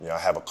I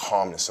have a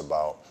calmness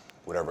about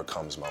whatever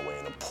comes my way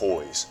and a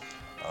poise.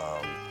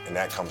 And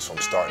that comes from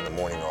starting the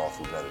morning off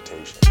with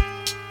meditation.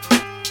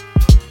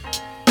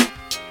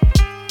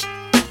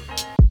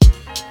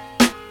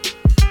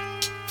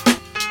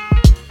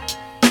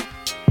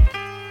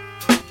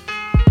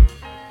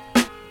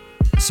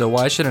 So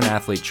why should an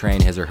athlete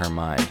train his or her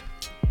mind?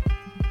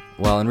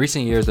 Well, in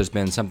recent years, there's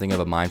been something of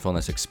a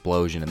mindfulness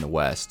explosion in the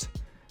West,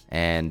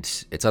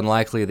 and it's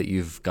unlikely that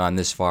you've gone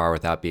this far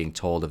without being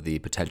told of the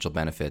potential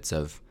benefits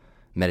of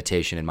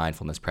meditation and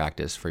mindfulness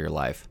practice for your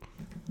life.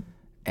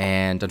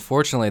 And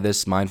unfortunately,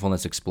 this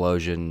mindfulness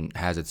explosion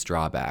has its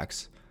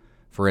drawbacks.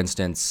 For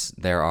instance,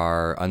 there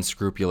are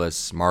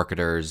unscrupulous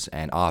marketers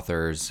and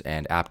authors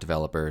and app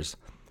developers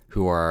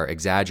who are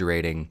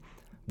exaggerating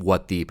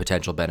what the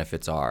potential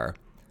benefits are.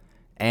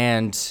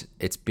 And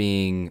it's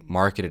being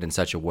marketed in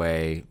such a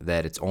way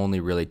that it's only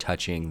really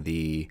touching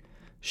the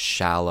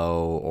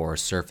shallow or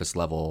surface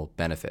level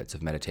benefits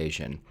of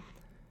meditation.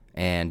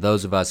 And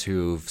those of us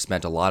who've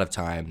spent a lot of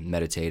time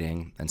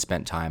meditating and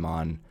spent time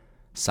on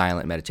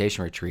silent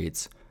meditation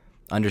retreats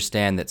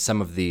understand that some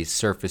of the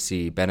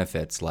surfacey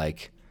benefits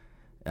like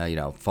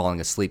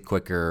falling asleep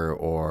quicker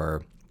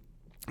or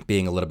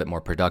being a little bit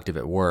more productive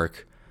at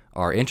work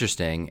are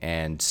interesting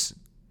and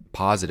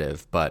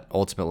positive, but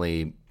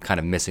ultimately kind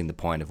of missing the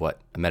point of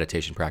what a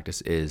meditation practice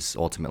is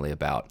ultimately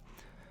about.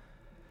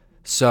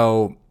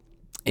 So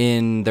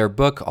in their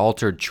book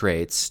Altered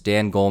Traits,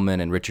 Dan Goleman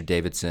and Richard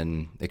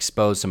Davidson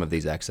expose some of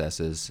these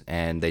excesses,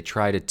 and they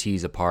try to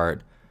tease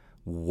apart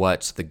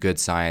what the good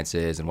science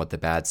is and what the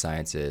bad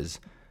science is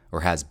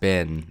or has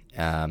been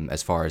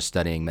as far as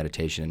studying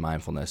meditation and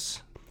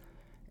mindfulness.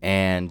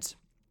 And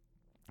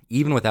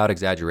even without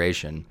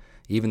exaggeration,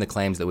 even the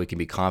claims that we can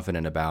be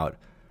confident about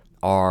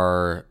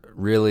are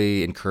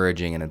really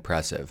encouraging and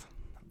impressive.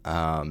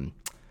 And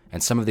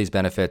some of these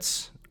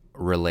benefits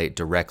relate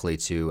directly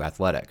to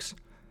athletics.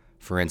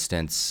 For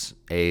instance,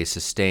 a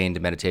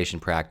sustained meditation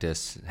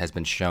practice has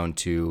been shown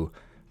to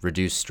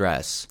reduce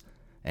stress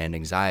and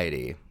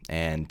anxiety,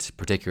 and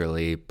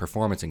particularly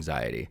performance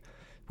anxiety,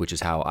 which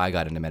is how I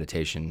got into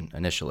meditation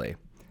initially.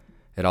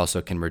 It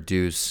also can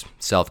reduce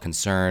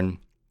self-concern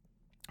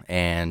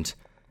and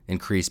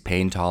increase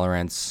pain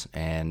tolerance,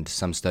 and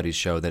some studies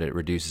show that it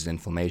reduces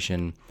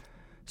inflammation.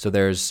 So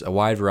there's a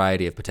wide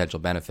variety of potential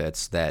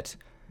benefits that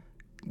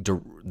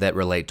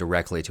relate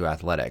directly to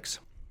athletics.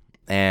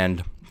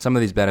 And some of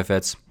these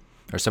benefits,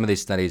 or some of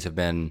these studies have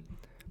been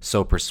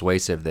so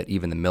persuasive that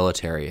even the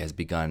military has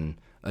begun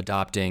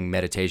adopting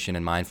meditation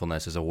and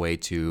mindfulness as a way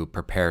to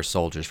prepare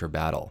soldiers for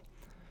battle.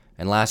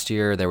 And last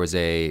year there was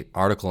an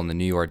article in the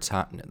New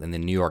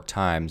York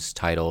Times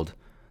titled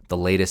 "The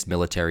Latest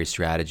Military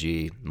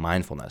Strategy,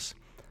 Mindfulness."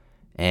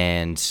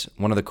 And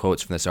one of the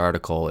quotes from this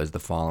article is the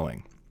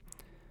following: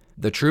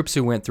 "The troops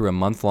who went through a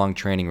month-long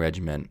training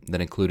regimen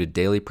that included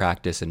daily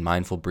practice in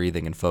mindful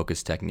breathing and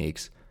focus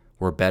techniques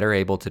were better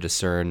able to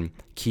discern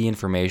key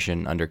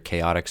information under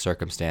chaotic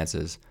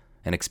circumstances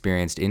and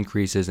experienced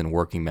increases in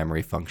working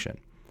memory function.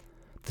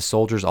 The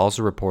soldiers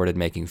also reported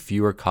making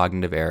fewer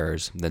cognitive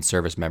errors than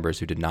service members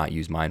who did not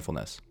use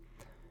mindfulness."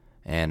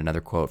 And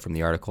another quote from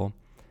the article: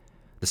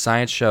 "The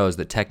science shows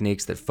that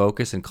techniques that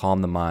focus and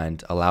calm the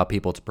mind allow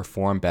people to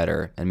perform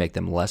better and make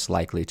them less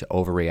likely to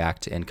overreact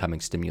to incoming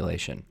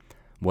stimulation,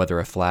 whether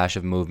a flash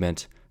of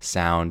movement,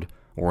 sound,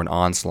 or an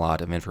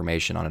onslaught of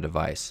information on a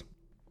device."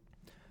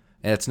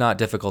 And it's not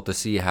difficult to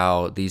see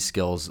how these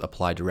skills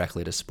apply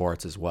directly to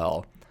sports as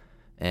well.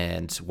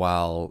 And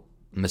while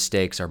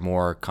mistakes are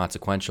more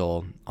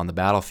consequential on the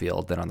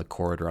battlefield than on the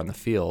court or on the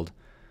field,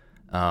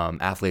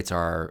 athletes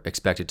are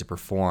expected to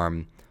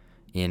perform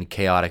in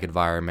chaotic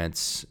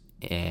environments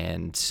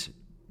and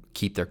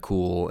keep their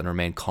cool and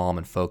remain calm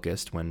and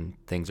focused when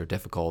things are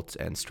difficult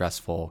and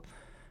stressful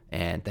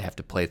and they have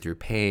to play through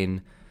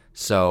pain.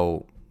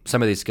 So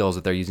some of these skills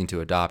that they're using to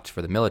adopt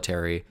for the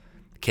military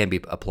can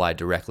be applied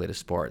directly to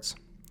sports.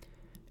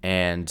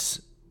 And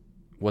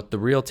what the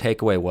real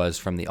takeaway was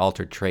from the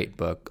Altered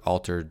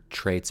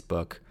Traits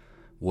book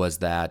was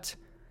that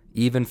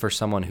even for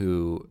someone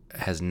who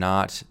has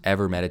not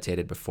ever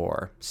meditated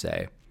before,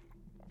 say,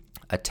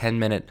 a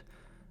 10-minute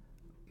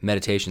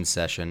meditation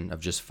session of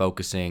just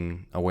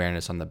focusing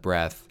awareness on the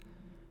breath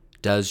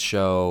does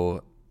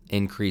show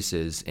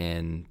increases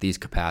in these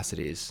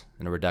capacities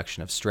and a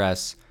reduction of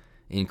stress,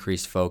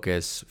 increased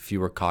focus,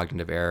 fewer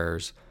cognitive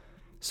errors.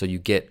 So you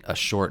get a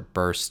short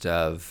burst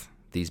of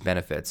these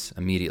benefits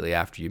immediately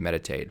after you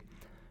meditate,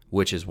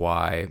 which is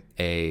why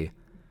a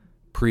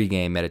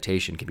pre-game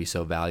meditation can be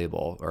so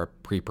valuable, or a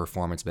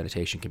pre-performance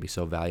meditation can be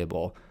so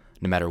valuable,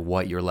 no matter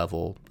what your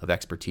level of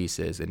expertise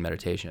is in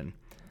meditation.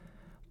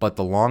 But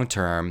the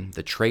long-term,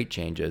 the trait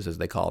changes, as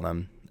they call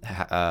them,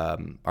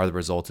 are the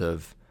result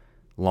of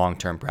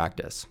long-term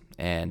practice.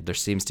 And there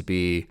seems to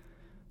be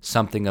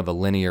something of a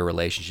linear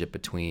relationship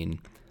between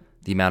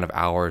the amount of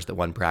hours that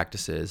one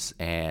practices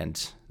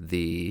and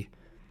the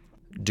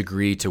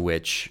degree to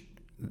which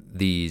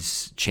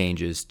these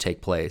changes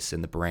take place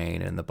in the brain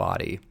and in the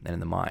body and in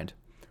the mind.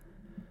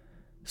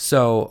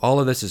 So all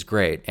of this is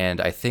great, and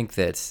I think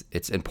that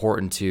it's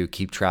important to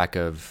keep track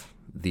of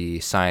the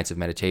science of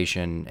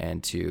meditation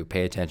and to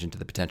pay attention to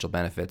the potential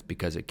benefits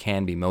because it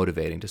can be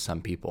motivating to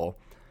some people.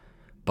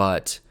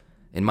 But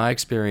in my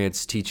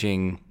experience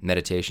teaching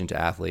meditation to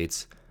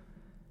athletes,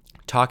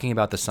 talking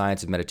about the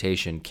science of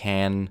meditation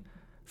can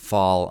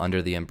fall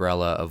under the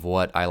umbrella of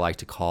what I like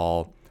to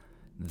call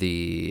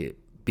the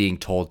being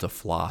told to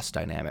floss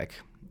dynamic.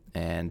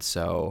 And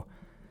so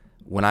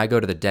when I go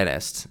to the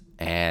dentist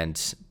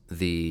and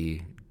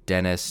the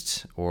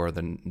dentist or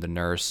the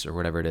nurse or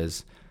whatever it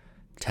is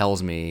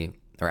tells me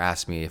or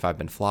asks me if I've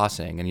been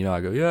flossing, and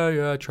I go,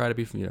 yeah, I try to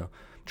be,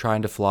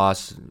 trying to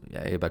floss,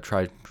 yeah, but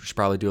should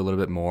probably do a little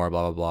bit more,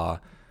 blah blah blah.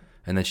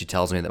 And then she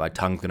tells me that my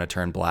tongue's gonna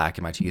turn black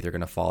and my teeth are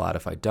gonna fall out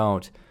if I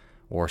don't,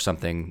 or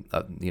something,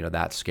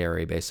 that's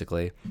scary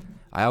basically.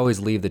 I always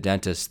leave the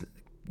dentist,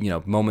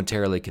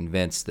 momentarily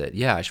convinced that,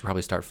 yeah, I should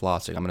probably start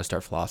flossing. I'm gonna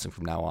start flossing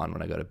from now on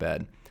when I go to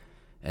bed.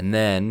 And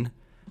then,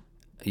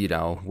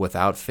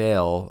 without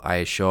fail,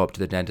 I show up to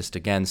the dentist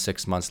again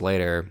 6 months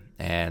later,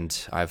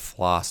 and I've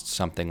flossed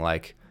something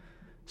like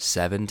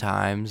 7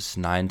 times,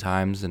 9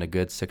 times in a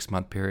good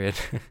 6-month period.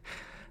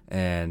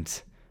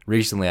 And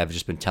recently I've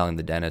just been telling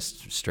the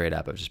dentist straight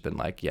up, I've just been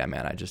like, yeah,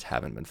 man, I just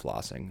haven't been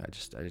flossing.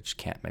 I just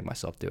can't make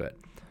myself do it.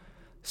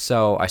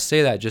 So I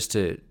say that just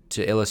to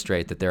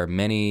illustrate that there are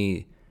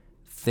many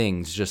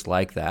things just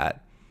like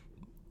that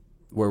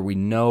where we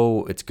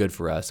know it's good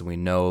for us and we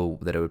know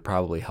that it would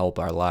probably help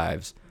our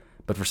lives,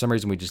 but for some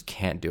reason we just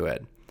can't do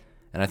it.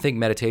 And I think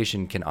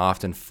meditation can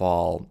often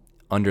fall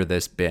under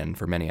this bin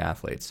for many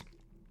athletes.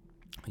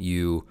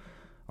 You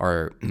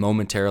are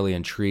momentarily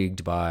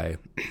intrigued by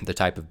the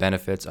type of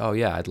benefits. Oh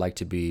yeah, I'd like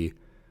to be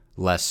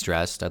less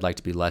stressed. I'd like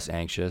to be less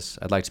anxious.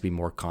 I'd like to be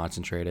more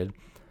concentrated.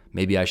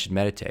 Maybe I should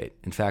meditate.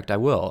 In fact, I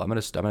will. I'm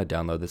gonna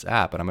download this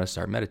app and I'm gonna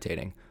start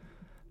meditating.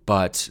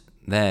 But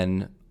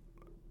then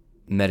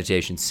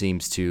meditation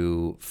seems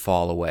to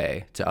fall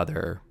away to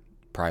other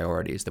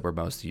priorities that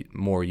we're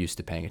more used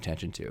to paying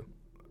attention to.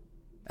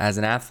 As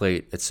an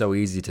athlete, it's so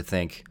easy to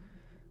think,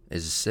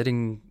 is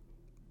sitting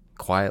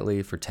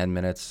quietly for 10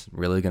 minutes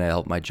really going to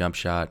help my jump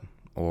shot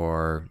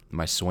or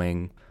my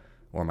swing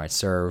or my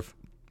serve?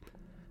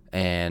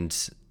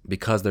 And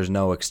because there's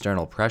no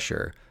external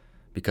pressure,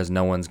 because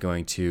no one's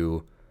going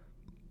to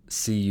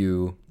see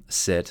you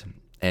sit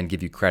and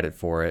give you credit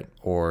for it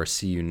or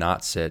see you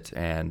not sit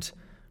and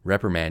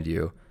reprimand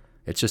you,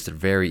 it's just a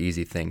very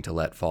easy thing to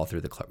let fall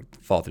through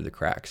the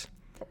cracks.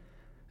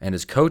 And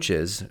as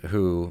coaches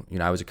who,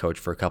 I was a coach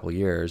for a couple of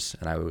years,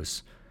 and I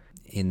was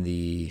in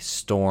the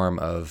storm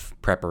of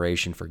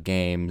preparation for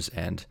games,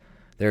 and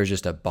there's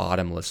just a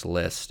bottomless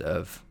list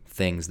of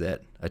things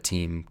that a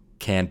team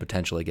can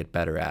potentially get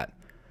better at.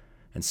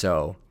 And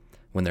so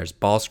when there's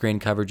ball screen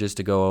coverages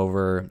to go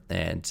over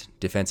and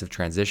defensive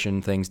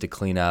transition things to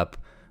clean up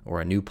or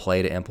a new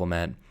play to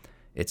implement,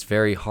 it's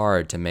very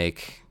hard to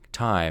make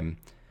time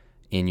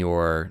in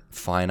your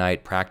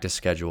finite practice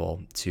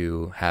schedule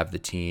to have the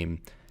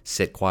team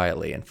sit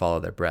quietly and follow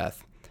their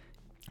breath.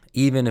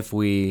 Even if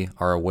we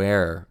are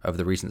aware of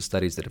the recent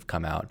studies that have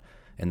come out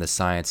and the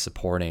science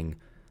supporting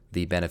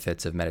the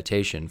benefits of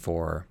meditation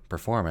for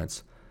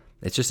performance,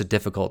 it's just a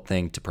difficult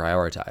thing to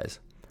prioritize.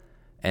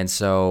 And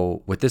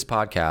so with this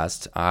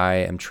podcast, I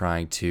am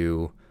trying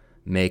to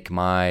make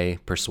my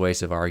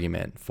persuasive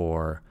argument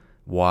for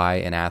why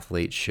an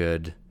athlete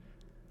should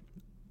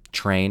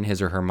train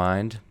his or her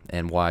mind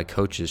and why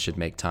coaches should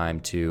make time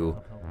to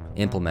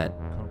implement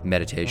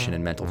meditation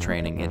and mental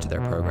training into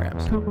their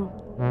programs.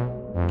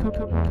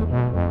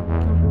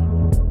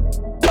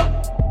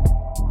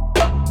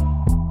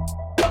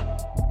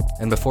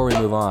 And before we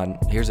move on,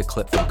 here's a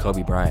clip from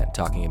Kobe Bryant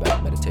talking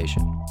about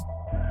meditation.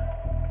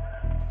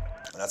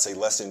 And I'd say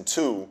lesson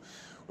 2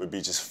 would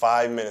be just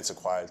 5 minutes of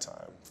quiet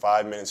time.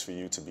 5 minutes for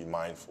you to be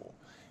mindful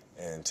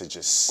and to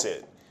just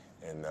sit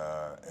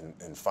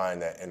and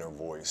find that inner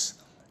voice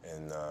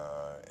and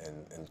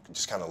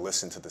just kind of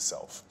listen to the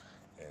self.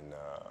 And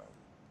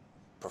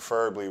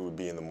preferably would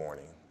be in the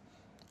morning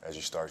as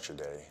you start your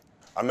day.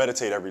 I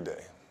meditate every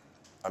day.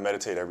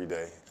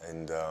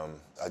 And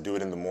I do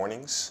it in the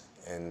mornings,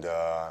 and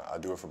I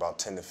do it for about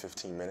 10 to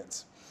 15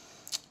 minutes.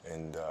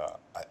 And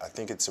I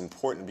think it's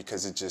important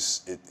because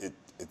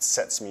it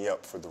sets me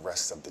up for the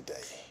rest of the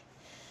day.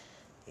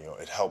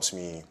 It helps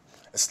me.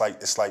 It's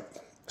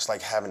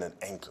like having an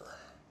anchor.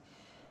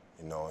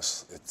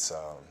 It's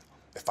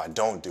if I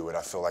don't do it,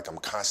 I feel like I'm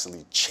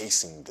constantly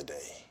chasing the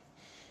day,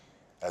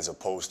 as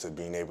opposed to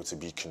being able to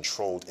be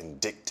controlled and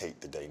dictate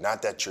the day.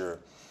 Not that you're,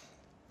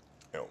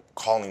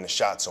 calling the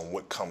shots on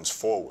what comes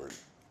forward,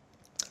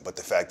 but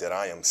the fact that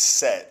I am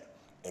set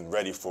and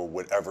ready for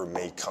whatever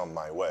may come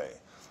my way.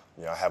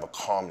 I have a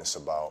calmness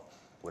about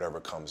whatever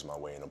comes my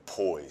way and a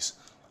poise,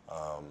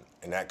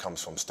 and that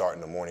comes from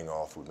starting the morning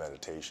off with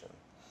meditation.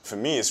 For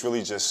me, it's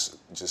really just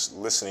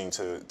listening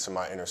to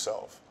my inner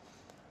self.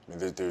 I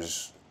mean,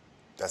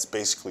 that's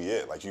basically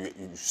it. Like you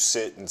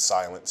sit in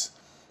silence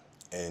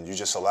and you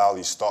just allow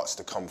these thoughts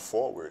to come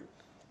forward,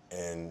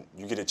 and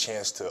you get a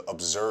chance to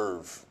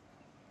observe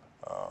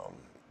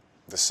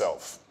the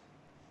self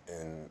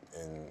and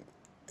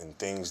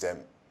things that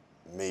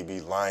may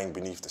be lying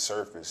beneath the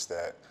surface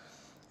that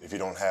if you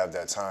don't have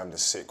that time to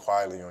sit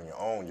quietly on your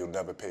own, you'll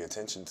never pay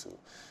attention to.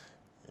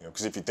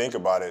 Because if you think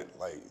about it,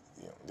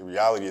 the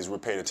reality is we're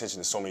paying attention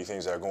to so many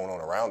things that are going on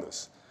around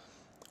us.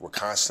 We're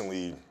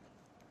constantly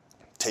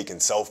taking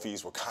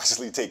selfies, we're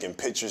constantly taking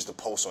pictures to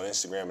post on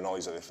Instagram and all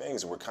these other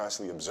things, and we're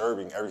constantly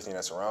observing everything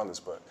that's around us,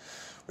 but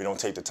we don't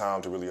take the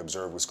time to really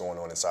observe what's going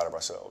on inside of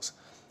ourselves.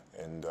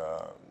 And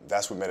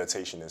that's what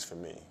meditation is for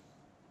me.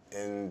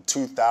 In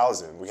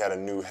 2000, we had a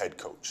new head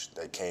coach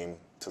that came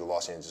to the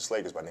Los Angeles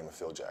Lakers by the name of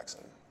Phil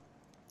Jackson.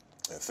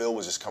 And Phil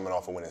was just coming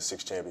off of winning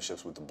 6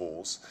 championships with the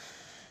Bulls.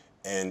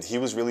 And he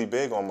was really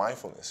big on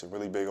mindfulness and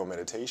really big on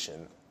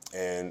meditation.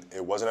 And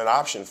it wasn't an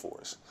option for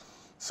us.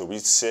 So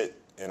we'd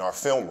sit in our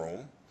film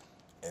room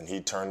and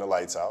he'd turn the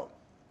lights out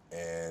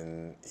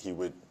and we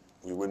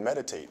would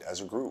meditate as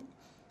a group.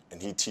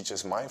 And he'd teach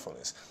us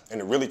mindfulness.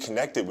 And it really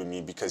connected with me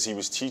because he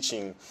was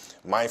teaching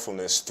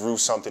mindfulness through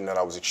something that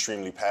I was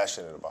extremely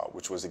passionate about,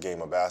 which was the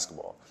game of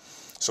basketball.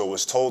 So it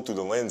was told through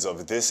the lens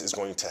of this is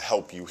going to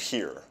help you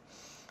here.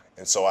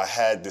 And so I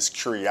had this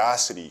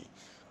curiosity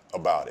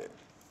about it.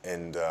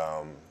 And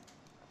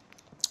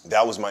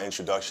that was my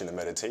introduction to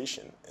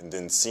meditation. And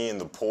then seeing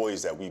the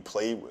poise that we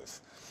played with,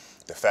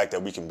 the fact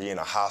that we can be in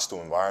a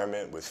hostile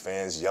environment with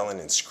fans yelling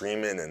and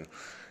screaming and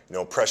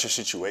pressure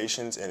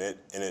situations, and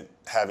it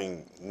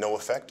having no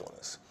effect on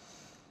us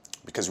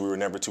because we were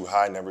never too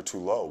high, never too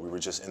low. We were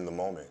just in the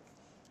moment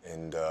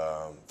and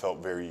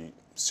felt very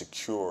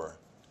secure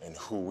in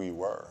who we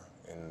were.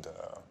 And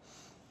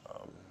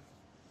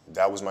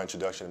that was my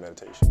introduction to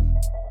meditation.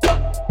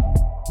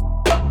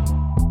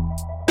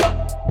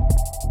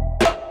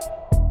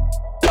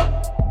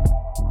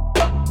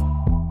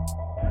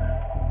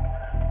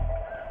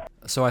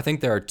 So I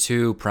think there are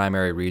 2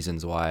 primary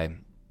reasons why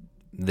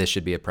this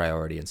should be a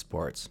priority in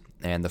sports.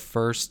 And the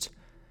first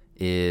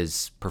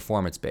is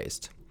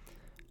performance-based.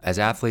 As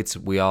athletes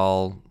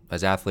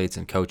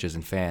and coaches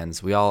and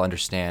fans, we all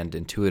understand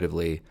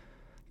intuitively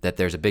that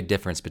there's a big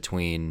difference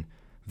between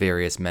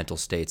various mental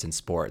states in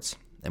sports.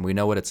 And we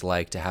know what it's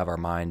like to have our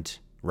mind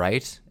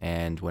right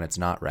and when it's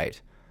not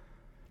right.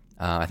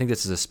 I think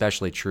this is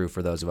especially true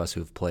for those of us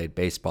who've played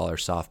baseball or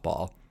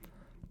softball.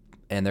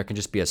 And there can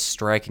just be a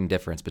striking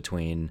difference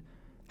between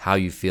how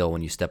you feel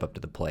when you step up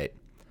to the plate.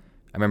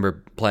 I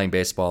remember playing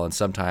baseball, and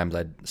sometimes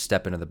I'd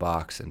step into the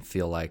box and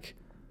feel like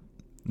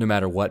no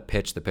matter what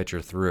pitch the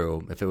pitcher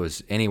threw, if it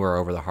was anywhere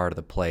over the heart of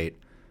the plate,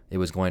 it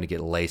was going to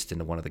get laced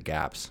into one of the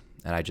gaps.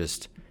 And I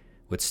just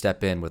would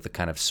step in with a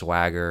kind of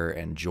swagger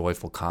and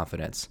joyful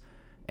confidence,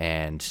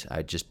 and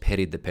I just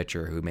pitied the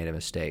pitcher who made a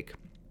mistake.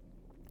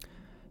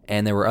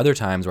 And there were other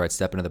times where I'd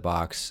step into the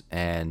box,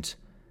 and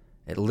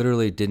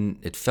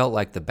it felt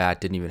like the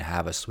bat didn't even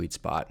have a sweet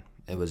spot.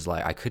 It was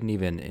like I couldn't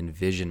even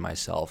envision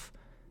myself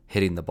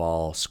hitting the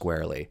ball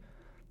squarely.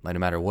 Like no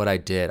matter what I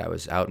did, I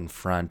was out in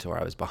front or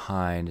I was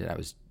behind, and I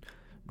was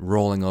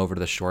rolling over to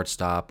the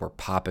shortstop or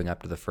popping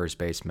up to the first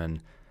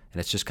baseman, and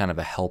it's just kind of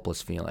a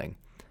helpless feeling.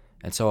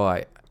 And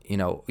so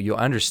you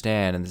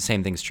understand, and the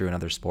same thing's true in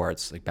other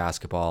sports, like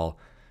basketball,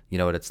 you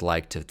know what it's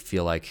like to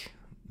feel like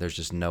there's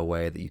just no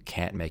way that you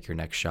can't make your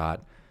next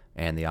shot,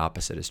 and the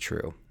opposite is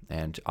true.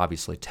 And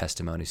obviously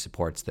testimony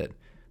supports that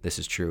this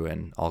is true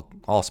in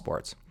all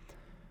sports.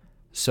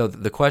 So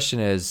the question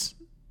is,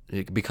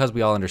 because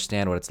we all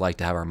understand what it's like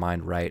to have our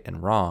mind right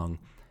and wrong,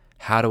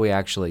 how do we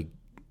actually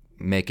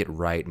make it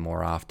right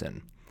more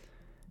often?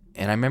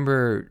 And I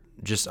remember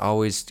just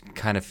always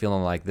kind of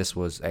feeling like this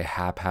was a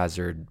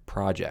haphazard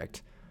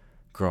project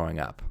growing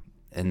up,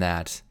 in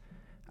that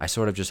I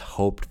sort of just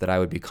hoped that I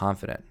would be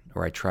confident,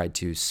 or I tried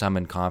to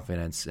summon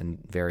confidence in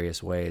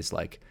various ways,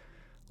 like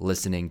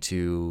listening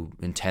to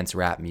intense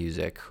rap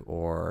music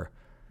or,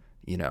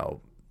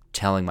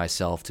 telling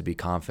myself to be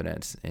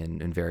confident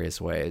in various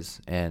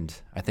ways. And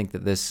I think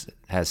that this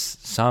has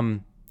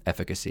some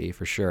efficacy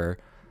for sure,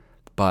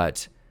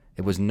 but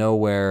it was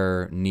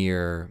nowhere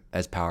near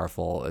as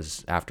powerful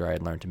as after I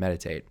had learned to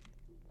meditate.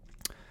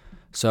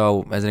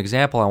 So as an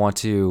example, I want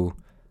to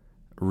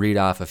read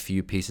off a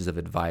few pieces of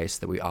advice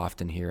that we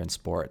often hear in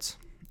sports.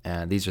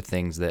 And these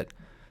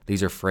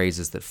are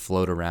phrases that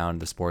float around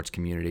the sports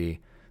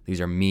community.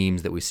 These are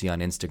memes that we see on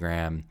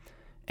Instagram,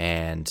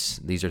 and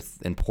these are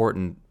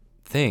important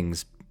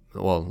things.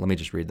 Well, let me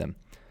just read them.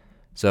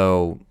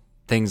 So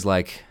things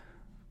like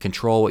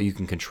control what you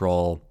can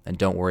control and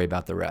don't worry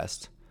about the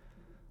rest.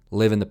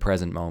 Live in the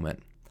present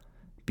moment.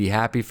 Be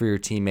happy for your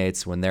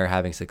teammates when they're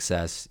having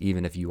success,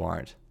 even if you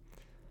aren't.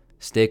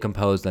 Stay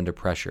composed under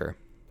pressure.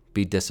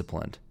 Be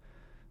disciplined.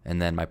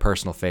 And then my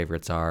personal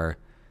favorites are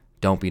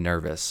don't be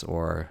nervous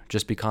or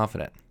just be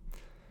confident.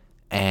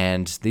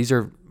 And these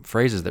are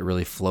phrases that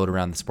really float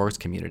around the sports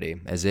community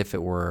as if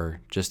it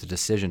were just a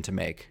decision to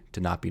make,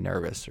 to not be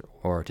nervous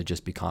or to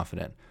just be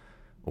confident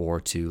or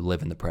to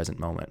live in the present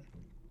moment.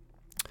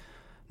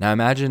 Now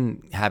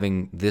imagine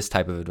having this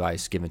type of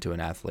advice given to an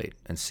athlete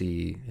and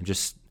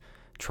just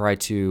try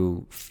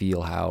to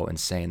feel how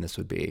insane this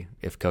would be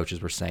if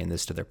coaches were saying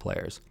this to their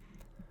players.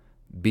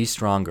 Be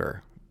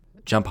stronger,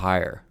 jump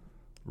higher,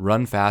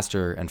 run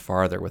faster and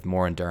farther with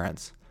more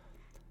endurance,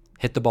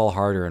 hit the ball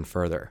harder and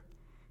further,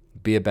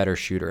 be a better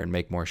shooter and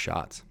make more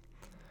shots.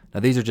 Now,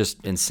 these are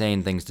just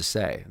insane things to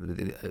say.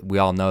 We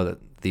all know that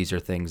these are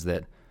things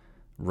that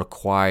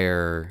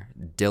require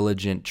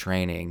diligent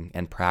training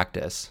and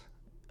practice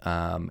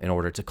in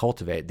order to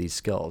cultivate these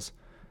skills.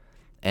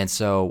 And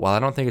so while I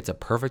don't think it's a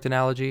perfect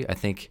analogy, I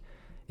think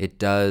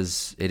it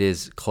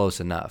is close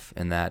enough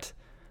in that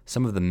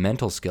some of the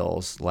mental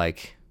skills,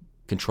 like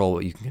control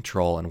what you can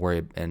control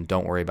and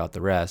don't worry about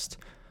the rest,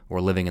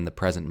 or living in the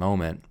present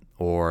moment,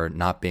 or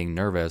not being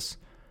nervous,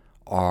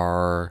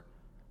 are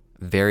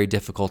very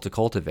difficult to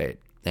cultivate,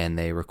 and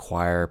they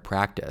require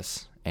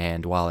practice.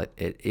 And while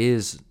it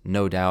is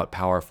no doubt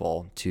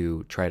powerful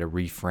to try to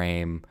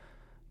reframe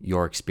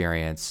your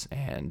experience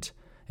and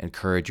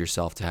encourage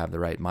yourself to have the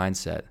right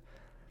mindset,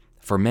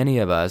 for many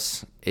of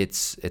us,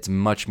 it's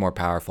much more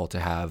powerful to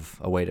have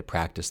a way to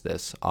practice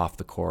this off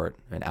the court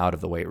and out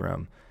of the weight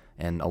room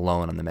and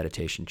alone on the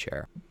meditation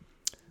chair.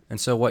 And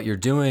so what you're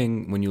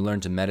doing when you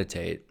learn to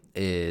meditate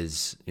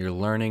is you're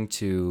learning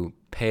to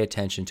pay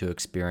attention to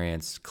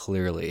experience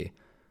clearly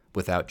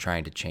without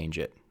trying to change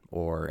it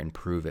or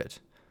improve it.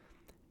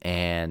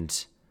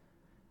 And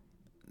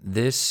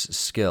this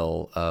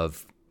skill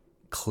of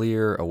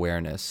clear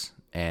awareness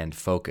and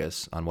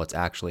focus on what's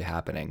actually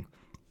happening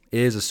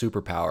is a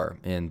superpower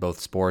in both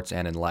sports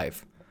and in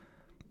life.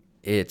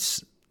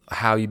 It's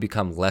how you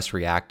become less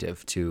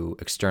reactive to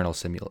external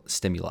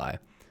stimuli.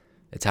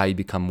 It's how you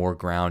become more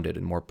grounded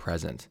and more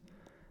present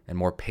and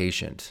more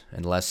patient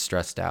and less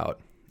stressed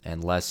out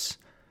and less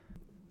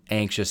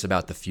anxious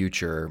about the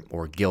future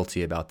or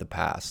guilty about the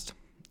past.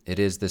 It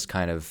is this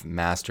kind of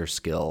master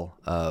skill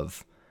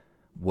of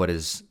what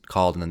is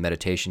called in the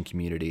meditation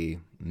community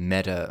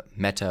meta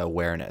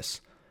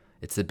awareness.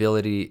 It's the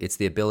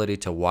ability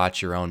to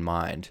watch your own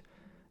mind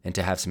and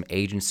to have some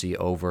agency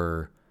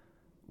over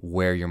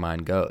where your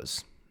mind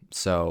goes.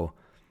 So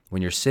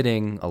when you're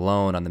sitting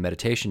alone on the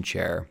meditation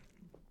chair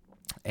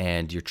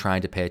and you're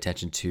trying to pay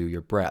attention to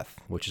your breath,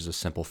 which is a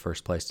simple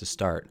first place to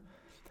start,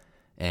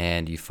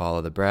 and you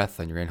follow the breath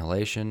on your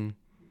inhalation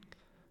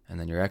and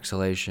then your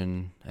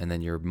exhalation, and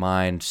then your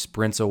mind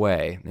sprints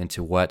away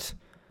into what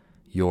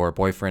your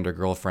boyfriend or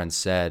girlfriend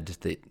said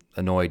that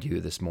annoyed you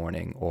this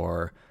morning,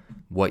 or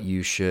what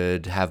you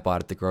should have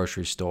bought at the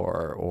grocery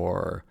store,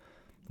 or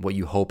what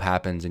you hope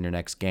happens in your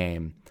next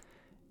game.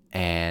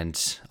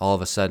 And all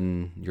of a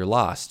sudden you're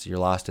lost. You're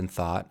lost in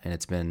thought, and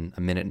it's been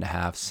a minute and a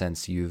half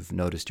since you've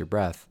noticed your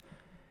breath.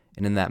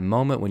 And in that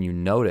moment when you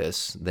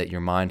notice that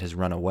your mind has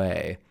run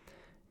away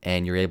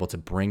and you're able to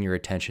bring your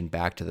attention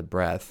back to the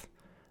breath,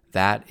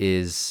 that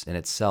is in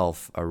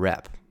itself a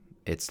rep.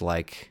 It's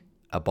like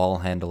a ball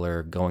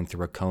handler going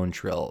through a cone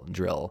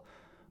drill,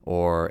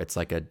 or it's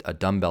like a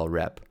dumbbell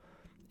rep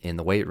in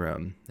the weight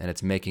room, and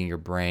it's making your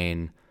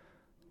brain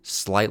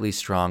slightly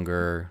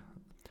stronger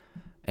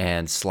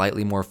and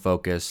slightly more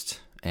focused.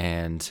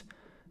 And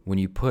when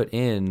you put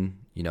in,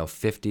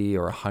 50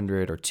 or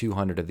 100 or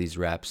 200 of these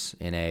reps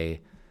in a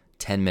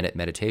 10-minute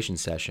meditation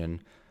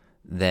session,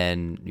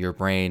 then your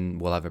brain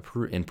will have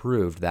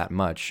improved that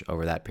much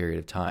over that period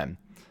of time.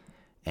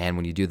 And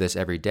when you do this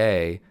every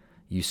day,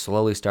 you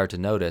slowly start to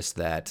notice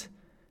that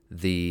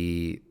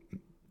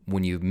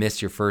when you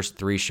miss your first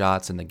 3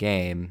 shots in the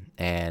game,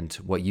 and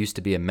what used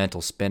to be a mental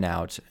spin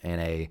out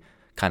and a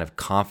kind of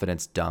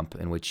confidence dump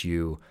in which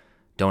you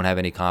don't have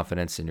any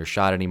confidence in your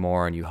shot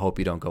anymore, and you hope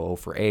you don't go 0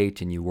 for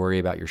 8, and you worry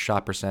about your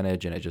shot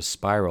percentage, and it just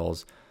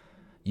spirals,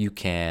 you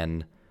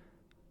can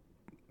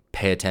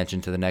pay attention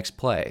to the next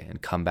play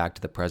and come back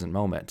to the present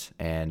moment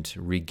and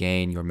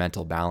regain your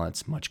mental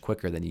balance much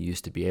quicker than you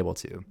used to be able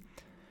to.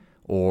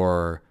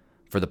 Or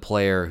for the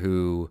player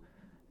who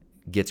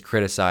gets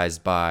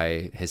criticized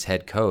by his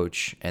head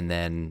coach and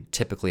then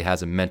typically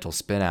has a mental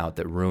spin out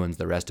that ruins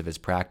the rest of his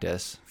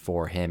practice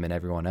for him and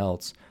everyone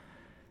else,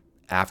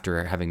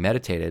 after having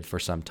meditated for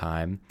some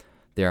time,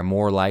 they are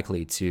more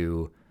likely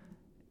to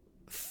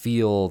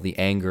feel the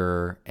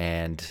anger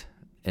and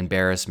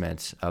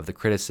embarrassment of the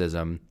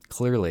criticism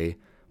clearly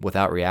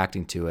without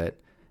reacting to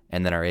it,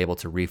 and then are able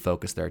to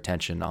refocus their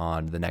attention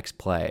on the next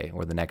play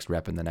or the next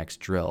rep in the next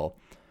drill.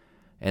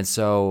 And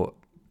so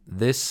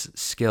this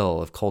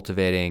skill of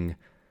cultivating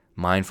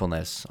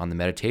mindfulness on the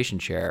meditation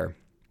chair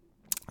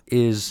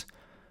is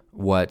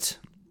what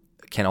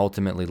can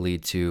ultimately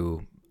lead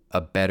to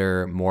a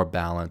better, more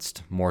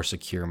balanced, more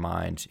secure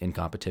mind in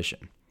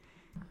competition.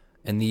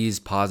 And these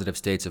positive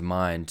states of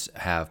mind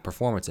have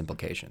performance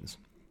implications.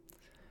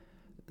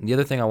 And the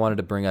other thing I wanted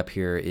to bring up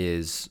here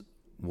is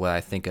what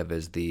I think of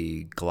as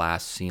the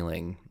glass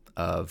ceiling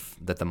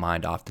that the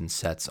mind often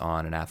sets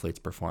on an athlete's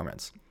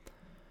performance.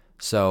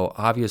 So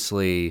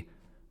obviously,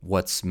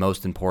 what's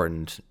most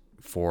important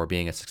for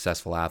being a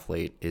successful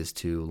athlete is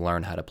to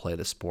learn how to play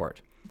the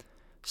sport.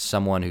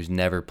 Someone who's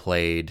never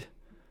played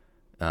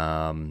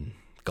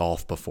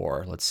golf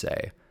before, let's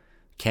say,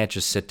 can't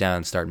just sit down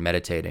and start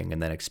meditating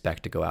and then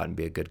expect to go out and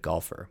be a good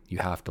golfer. You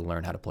have to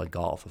learn how to play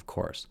golf, of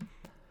course.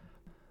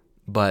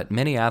 But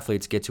many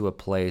athletes get to a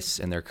place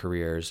in their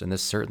careers, and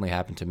this certainly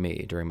happened to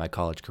me during my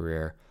college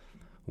career,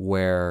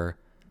 where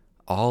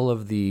all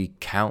of the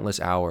countless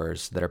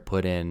hours that are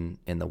put in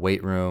the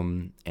weight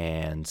room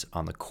and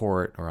on the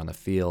court or on the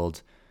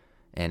field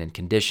and in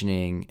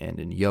conditioning and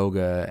in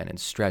yoga and in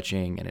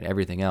stretching and in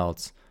everything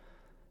else,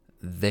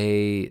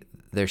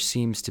 there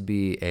seems to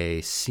be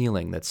a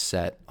ceiling that's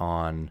set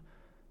on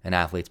an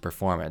athlete's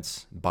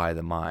performance by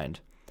the mind.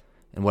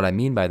 And what I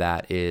mean by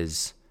that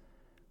is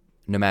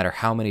no matter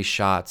how many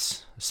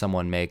shots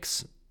someone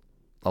makes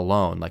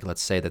alone, like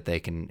let's say that they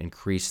can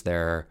increase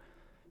their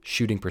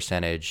shooting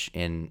percentage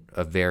in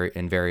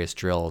various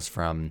drills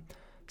from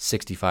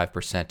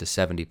 65% to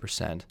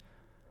 70%,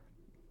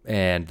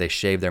 and they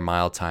shave their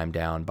mile time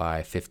down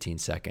by 15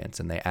 seconds,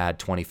 and they add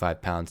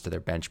 25 pounds to their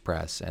bench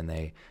press, and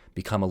they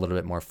become a little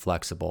bit more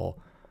flexible.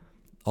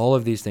 All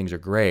of these things are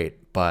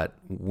great, but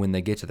when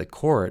they get to the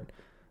court,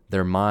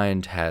 their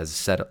mind has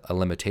set a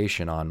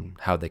limitation on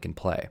how they can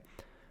play.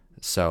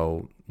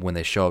 So when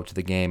they show up to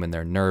the game and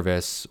they're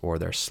nervous or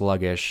they're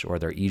sluggish or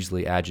they're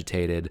easily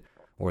agitated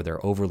or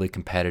they're overly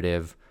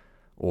competitive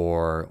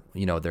or,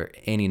 there are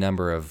any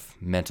number of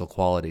mental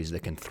qualities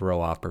that can throw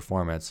off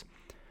performance,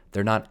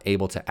 they're not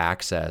able to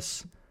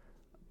access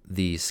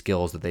the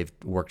skills that they've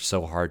worked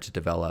so hard to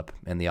develop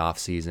in the off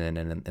season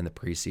and in the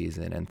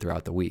preseason and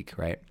throughout the week,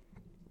 right?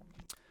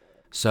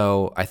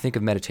 So I think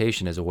of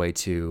meditation as a way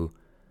to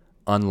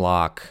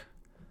unlock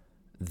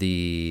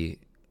the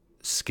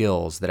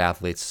skills that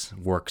athletes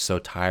work so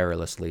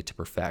tirelessly to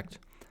perfect.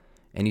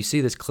 And you see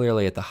this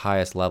clearly at the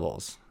highest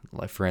levels.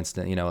 Like for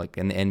instance, like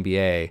in the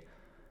NBA,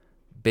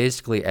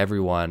 basically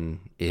everyone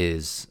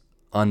is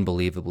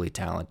unbelievably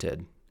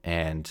talented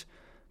and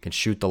can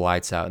shoot the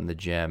lights out in the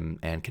gym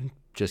and can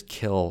just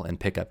kill and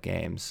pick up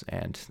games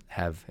and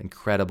have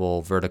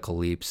incredible vertical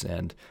leaps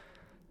and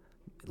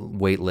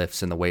weight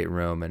lifts in the weight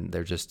room, and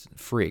they're just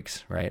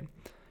freaks, right?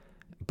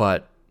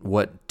 But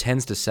what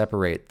tends to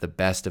separate the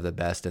best of the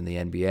best in the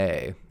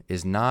NBA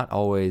is not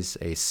always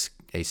a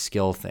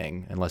skill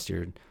thing, unless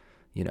you're,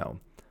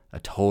 a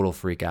total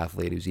freak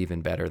athlete who's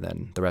even better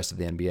than the rest of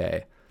the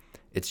NBA.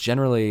 It's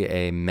generally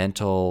a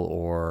mental,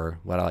 or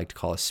what I like to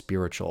call a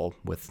spiritual,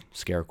 with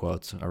scare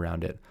quotes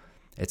around it.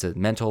 It's a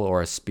mental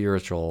or a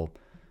spiritual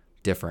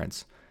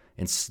difference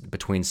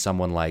between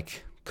someone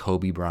like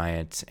Kobe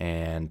Bryant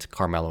and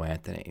Carmelo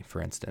Anthony,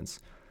 for instance,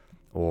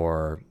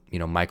 or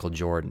Michael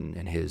Jordan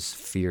and his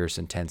fierce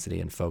intensity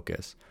and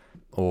focus,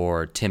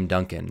 or Tim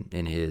Duncan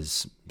in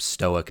his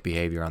stoic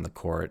behavior on the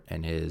court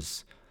and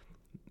his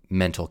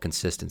mental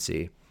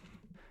consistency.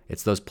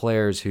 It's those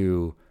players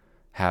who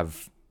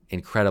have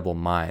incredible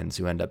minds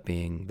who end up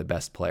being the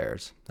best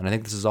players. And I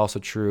think this is also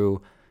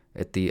true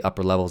at the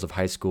upper levels of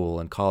high school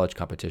and college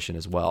competition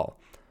as well,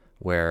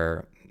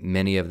 where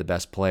many of the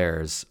best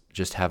players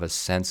just have a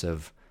sense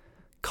of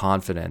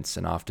confidence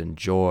and often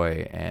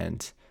joy,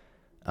 and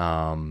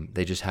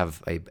they just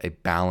have a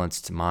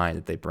balanced mind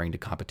that they bring to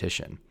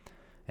competition.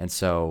 And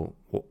so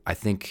I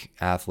think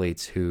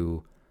athletes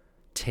who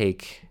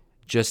take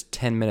just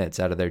 10 minutes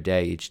out of their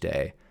day each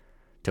day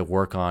to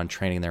work on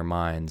training their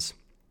minds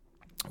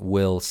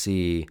will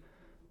see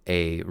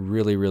a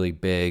really, really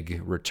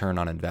big return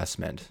on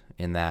investment,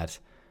 in that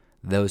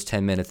those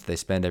 10 minutes they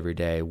spend every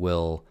day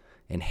will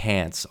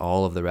enhance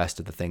all of the rest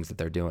of the things that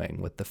they're doing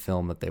with the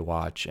film that they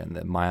watch and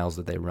the miles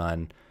that they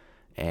run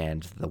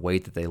and the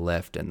weight that they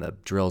lift and the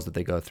drills that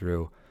they go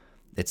through.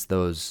 It's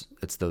those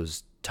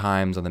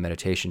times on the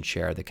meditation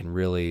chair that can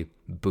really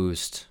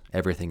boost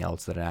everything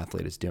else that an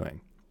athlete is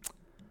doing.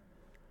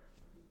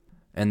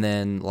 And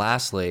then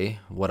lastly,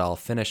 what I'll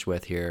finish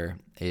with here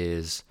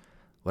is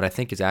what I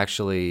think is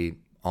actually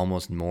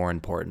almost more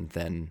important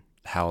than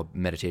how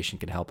meditation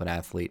can help an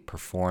athlete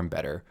perform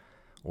better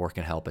or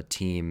can help a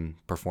team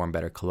perform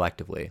better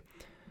collectively,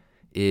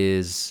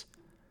 is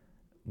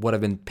what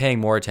I've been paying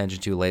more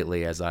attention to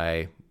lately as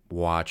I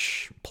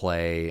watch,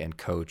 play, and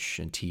coach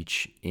and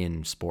teach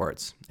in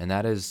sports. And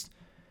that is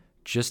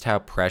just how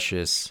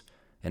precious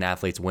an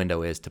athlete's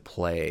window is to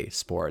play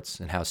sports,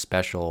 and how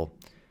special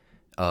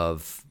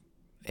of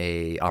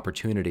a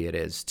opportunity it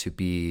is to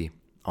be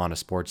on a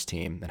sports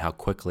team, and how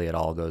quickly it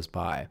all goes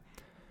by.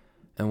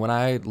 And when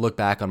I look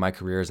back on my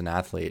career as an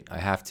athlete, I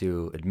have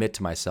to admit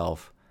to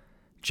myself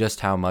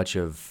just how much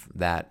of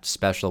that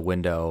special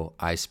window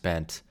I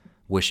spent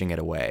wishing it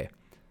away.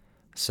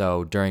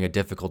 So during a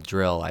difficult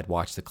drill, I'd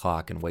watch the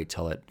clock and wait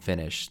till it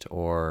finished,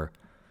 or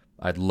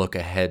I'd look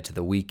ahead to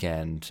the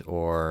weekend,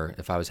 or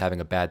if I was having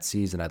a bad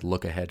season, I'd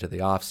look ahead to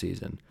the off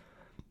season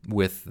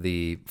with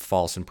the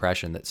false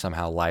impression that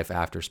somehow life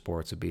after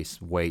sports would be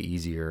way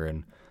easier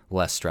and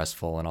less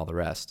stressful and all the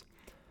rest.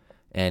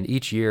 And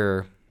each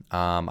year,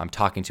 I'm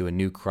talking to a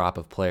new crop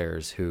of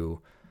players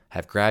who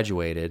have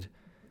graduated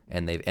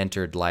and they've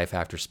entered life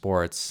after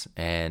sports,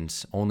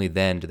 and only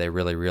then do they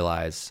really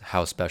realize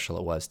how special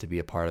it was to be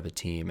a part of a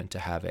team and to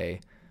have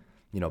a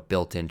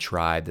built-in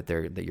tribe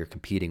that you're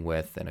competing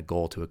with and a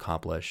goal to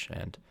accomplish.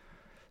 And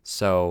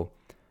so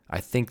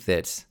I think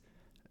that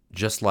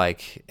just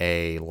like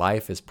a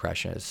life is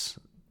precious,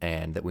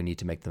 and that we need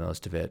to make the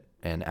most of it.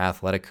 An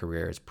athletic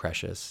career is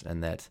precious,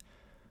 and that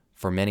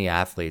for many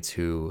athletes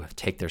who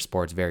take their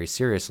sports very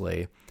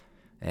seriously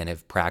and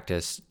have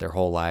practiced their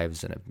whole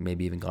lives and have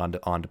maybe even gone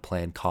on to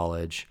play in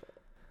college,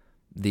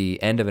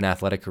 the end of an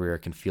athletic career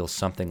can feel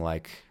something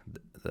like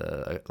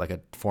a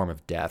form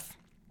of death.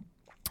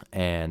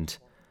 And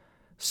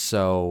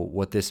so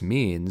what this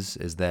means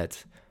is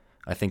that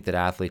I think that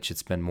athletes should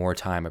spend more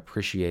time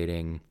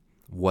appreciating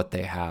what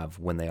they have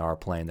when they are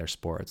playing their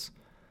sports,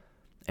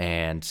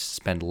 and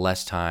spend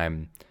less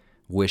time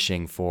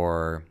wishing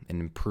for an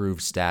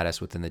improved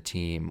status within the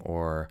team,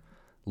 or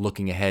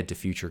looking ahead to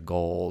future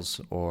goals,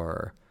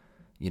 or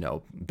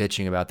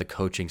bitching about the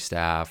coaching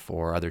staff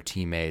or other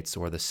teammates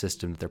or the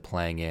system that they're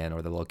playing in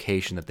or the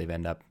location that they've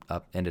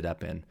ended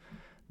up in.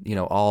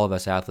 All of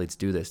us athletes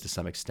do this to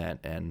some extent,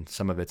 and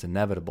some of it's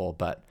inevitable,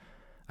 but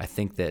I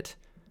think that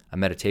a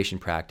meditation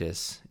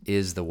practice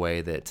is the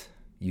way that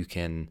you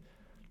can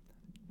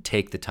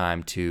take the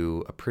time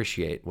to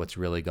appreciate what's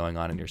really going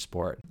on in your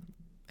sport.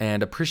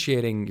 And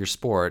appreciating your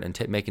sport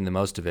and making the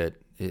most of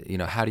it,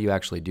 how do you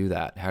actually do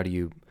that? How do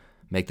you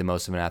make the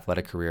most of an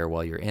athletic career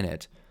while you're in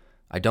it?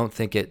 I don't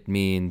think it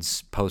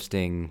means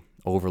posting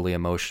overly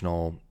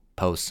emotional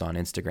posts on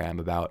Instagram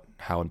about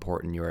how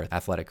important your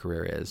athletic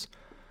career is,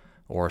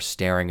 or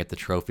staring at the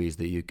trophies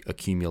that you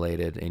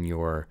accumulated in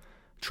your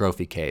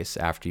trophy case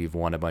after you've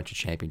won a bunch of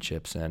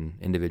championships and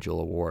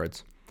individual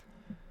awards.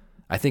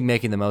 I think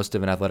making the most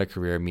of an athletic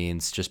career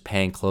means just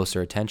paying closer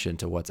attention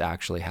to what's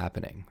actually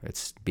happening.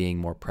 It's being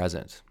more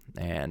present.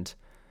 And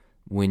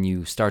when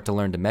you start to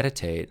learn to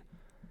meditate,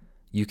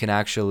 you can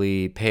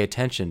actually pay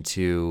attention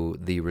to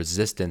the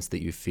resistance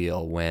that you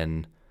feel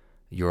when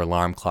your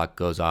alarm clock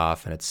goes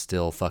off and it's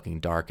still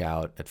fucking dark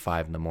out at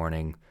 5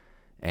 a.m.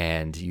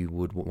 and you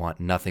would want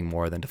nothing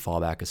more than to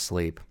fall back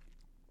asleep.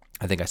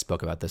 I think I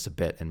spoke about this a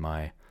bit in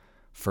my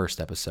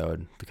first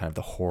episode, the kind of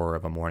the horror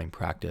of a morning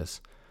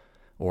practice.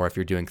 Or if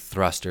you're doing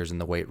thrusters in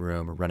the weight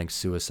room or running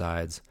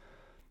suicides,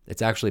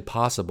 it's actually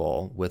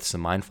possible with some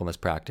mindfulness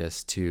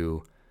practice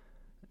to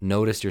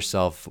notice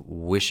yourself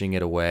wishing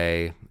it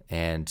away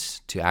and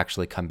to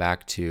actually come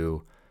back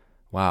to,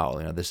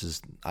 wow,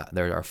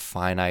 there are a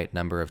finite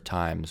number of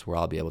times where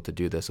I'll be able to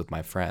do this with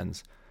my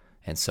friends.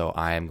 And so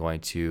I am going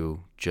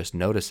to just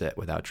notice it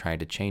without trying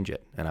to change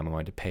it. And I'm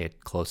going to pay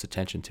close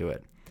attention to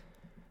it.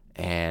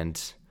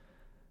 And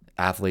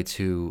athletes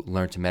who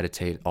learn to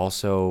meditate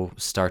also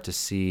start to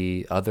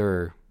see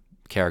other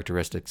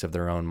characteristics of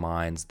their own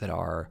minds that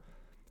are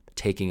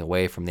taking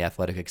away from the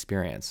athletic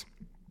experience.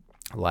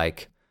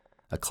 Like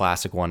a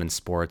classic one in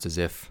sports is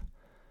if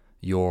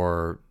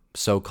your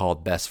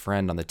so-called best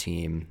friend on the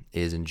team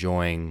is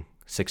enjoying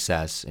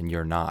success and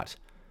you're not.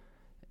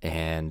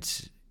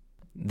 And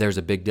there's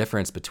a big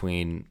difference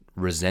between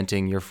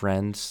resenting your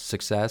friend's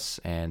success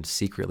and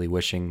secretly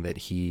wishing that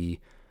he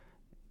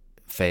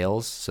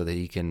fails so that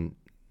he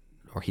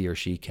or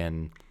she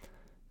can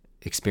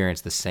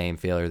experience the same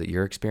failure that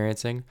you're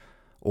experiencing,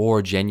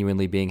 or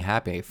genuinely being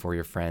happy for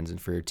your friends and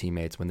for your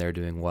teammates when they're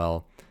doing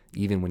well,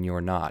 even when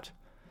you're not.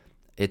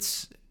 I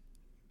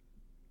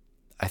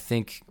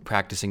think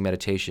practicing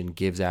meditation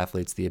gives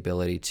athletes the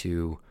ability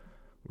to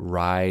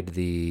ride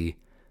the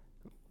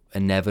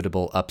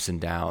inevitable ups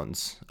and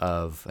downs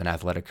of an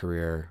athletic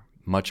career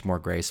much more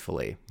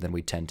gracefully than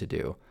we tend to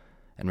do,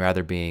 and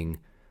rather being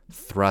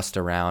thrust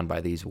around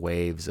by these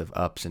waves of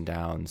ups and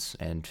downs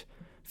and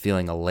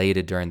feeling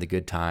elated during the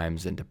good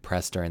times and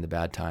depressed during the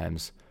bad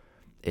times.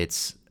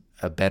 It's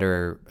a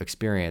better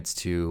experience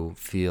to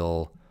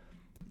feel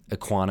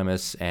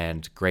equanimous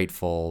and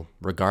grateful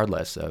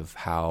regardless of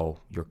how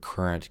your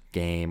current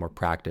game or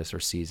practice or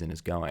season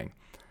is going.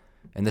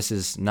 And this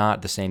is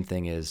not the same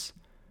thing as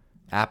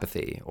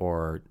apathy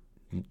or,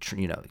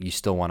 you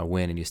still want to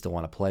win and you still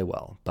want to play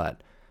well.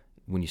 But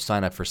when you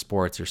sign up for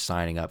sports, you're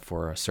signing up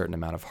for a certain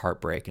amount of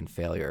heartbreak and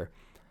failure.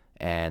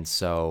 And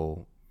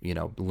so,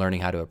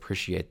 learning how to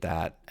appreciate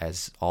that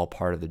as all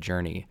part of the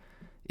journey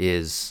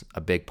is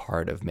a big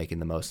part of making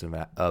the most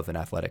of an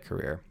athletic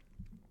career.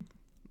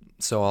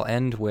 So I'll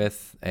end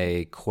with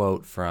a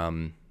quote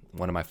from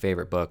one of my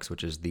favorite books,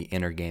 which is The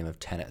Inner Game of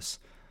Tennis.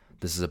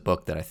 This is a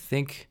book that I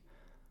think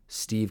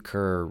Steve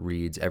Kerr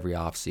reads every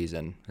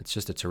offseason. It's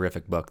just a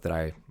terrific book that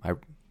I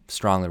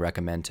strongly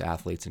recommend to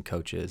athletes and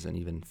coaches and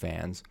even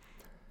fans.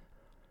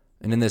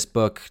 And in this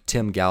book,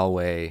 Tim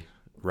Gallwey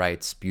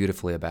writes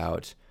beautifully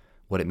about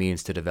what it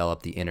means to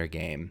develop the inner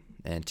game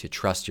and to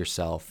trust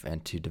yourself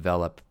and to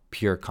develop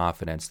pure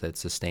confidence that's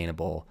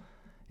sustainable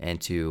and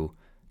to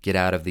get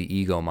out of the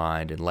ego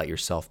mind and let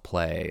yourself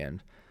play.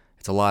 And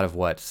it's a lot of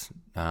what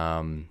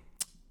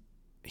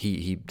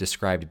he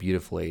described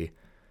beautifully,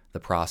 the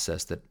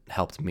process that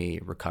helped me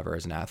recover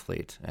as an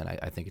athlete. And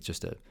I think it's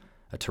just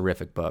a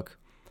terrific book.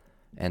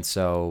 And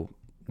so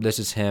this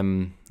is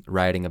him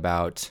writing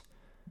about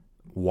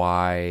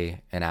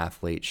why an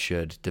athlete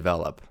should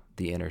develop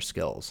the inner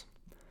skills.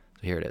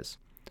 So here it is.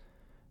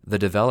 The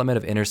development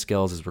of inner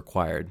skills is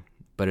required,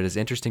 but it is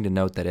interesting to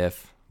note that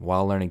if,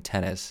 while learning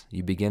tennis,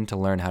 you begin to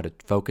learn how to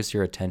focus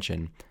your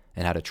attention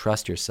and how to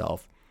trust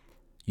yourself,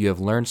 you have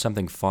learned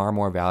something far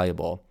more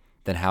valuable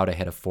than how to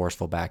hit a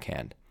forceful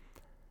backhand.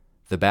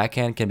 The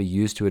backhand can be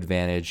used to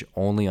advantage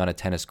only on a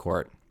tennis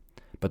court,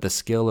 but the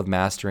skill of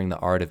mastering the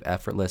art of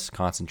effortless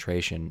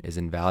concentration is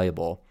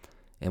invaluable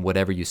in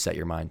whatever you set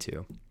your mind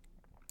to.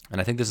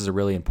 And I think this is a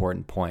really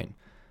important point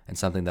and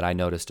something that I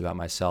noticed about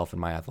myself in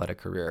my athletic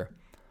career.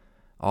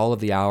 All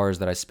of the hours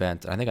that I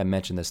spent, I think I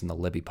mentioned this in the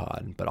Libby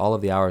pod, but all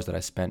of the hours that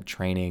I spent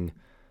training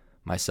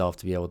myself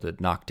to be able to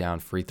knock down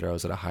free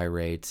throws at a high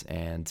rate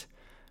and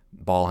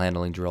ball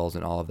handling drills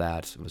and all of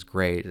that was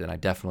great, and I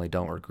definitely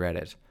don't regret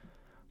it.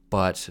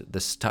 But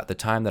the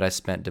time that I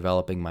spent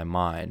developing my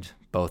mind,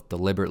 both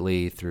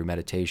deliberately through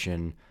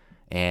meditation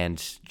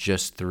and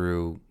just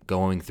through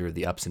going through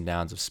the ups and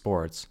downs of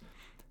sports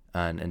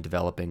and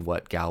developing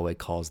what Galloway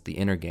calls the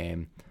inner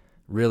game,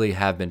 really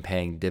have been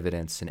paying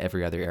dividends in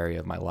every other area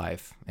of my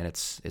life. And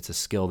it's a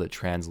skill that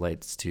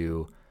translates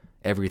to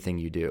everything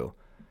you do.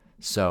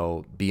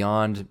 So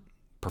beyond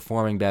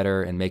performing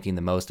better and making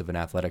the most of an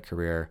athletic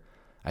career,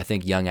 I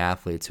think young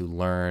athletes who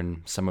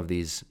learn some of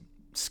these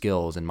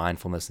skills in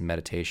mindfulness and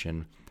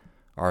meditation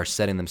are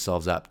setting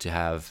themselves up to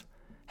have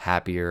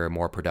happier,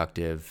 more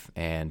productive,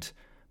 and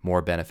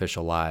more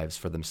beneficial lives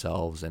for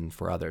themselves and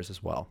for others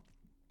as well.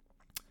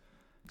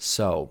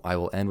 So I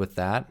will end with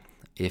that.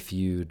 If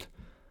you'd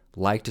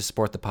like to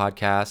support the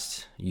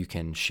podcast, you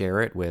can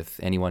share it with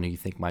anyone who you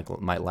think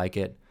might like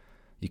it.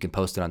 You can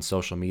post it on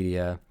social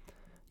media.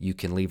 You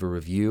can leave a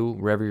review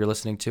wherever you're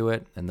listening to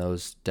it, and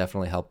those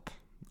definitely help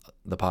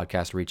the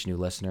podcast reach new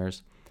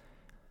listeners.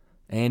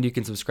 And you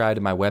can subscribe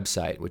to my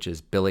website, which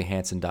is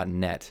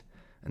billyhanson.net,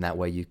 and that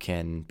way you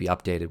can be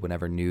updated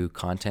whenever new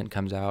content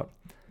comes out.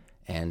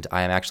 And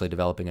I am actually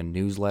developing a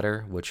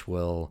newsletter, which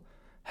will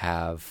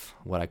have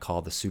what I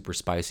call the super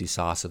spicy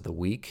sauce of the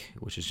week,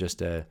 which is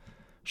just a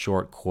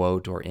short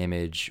quote or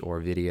image or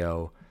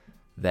video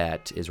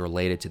that is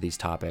related to these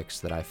topics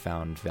that I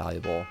found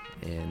valuable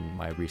in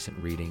my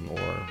recent reading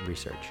or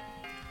research.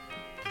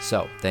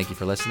 So thank you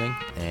for listening,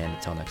 and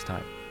until next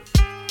time.